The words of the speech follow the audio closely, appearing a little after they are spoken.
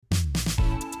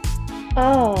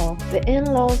Oh, the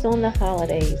in-laws on the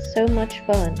holidays, so much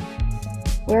fun.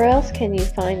 Where else can you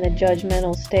find the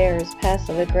judgmental stares,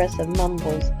 passive-aggressive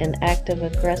mumbles, and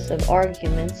active-aggressive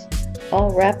arguments,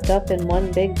 all wrapped up in one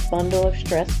big bundle of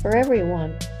stress for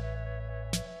everyone?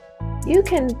 You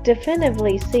can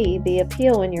definitively see the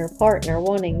appeal in your partner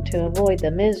wanting to avoid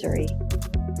the misery.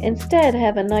 Instead,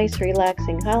 have a nice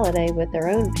relaxing holiday with their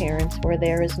own parents where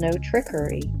there is no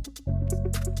trickery.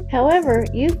 However,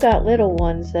 you've got little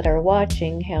ones that are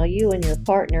watching how you and your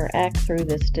partner act through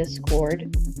this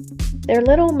discord. Their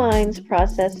little minds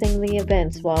processing the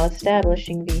events while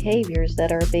establishing behaviors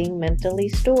that are being mentally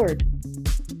stored.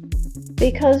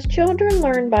 Because children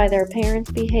learn by their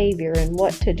parents' behavior and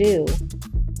what to do,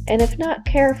 and if not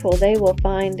careful, they will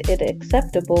find it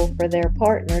acceptable for their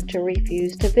partner to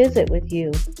refuse to visit with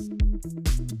you.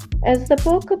 As the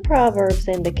book of Proverbs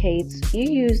indicates,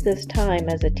 you use this time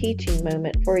as a teaching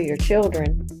moment for your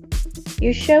children.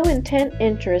 You show intent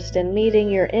interest in meeting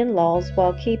your in-laws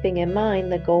while keeping in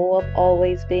mind the goal of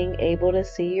always being able to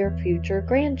see your future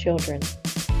grandchildren.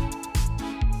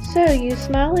 So you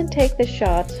smile and take the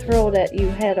shots hurled at you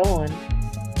head on,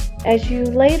 as you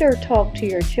later talk to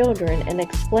your children and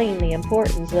explain the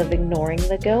importance of ignoring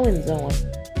the goings-on.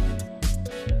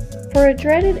 For a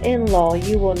dreaded in-law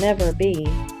you will never be,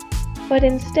 but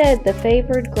instead the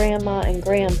favored grandma and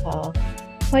grandpa.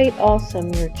 Quite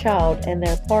awesome, your child and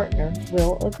their partner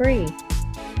will agree.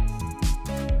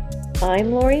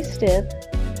 I'm Lori Stiff,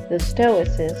 the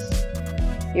Stoicess,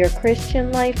 your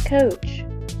Christian life coach,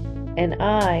 and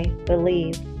I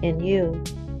believe in you.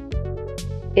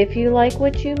 If you like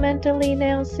what you mentally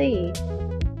now see,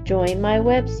 join my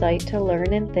website to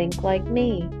learn and think like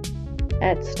me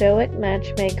at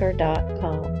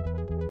stoicmatchmaker.com.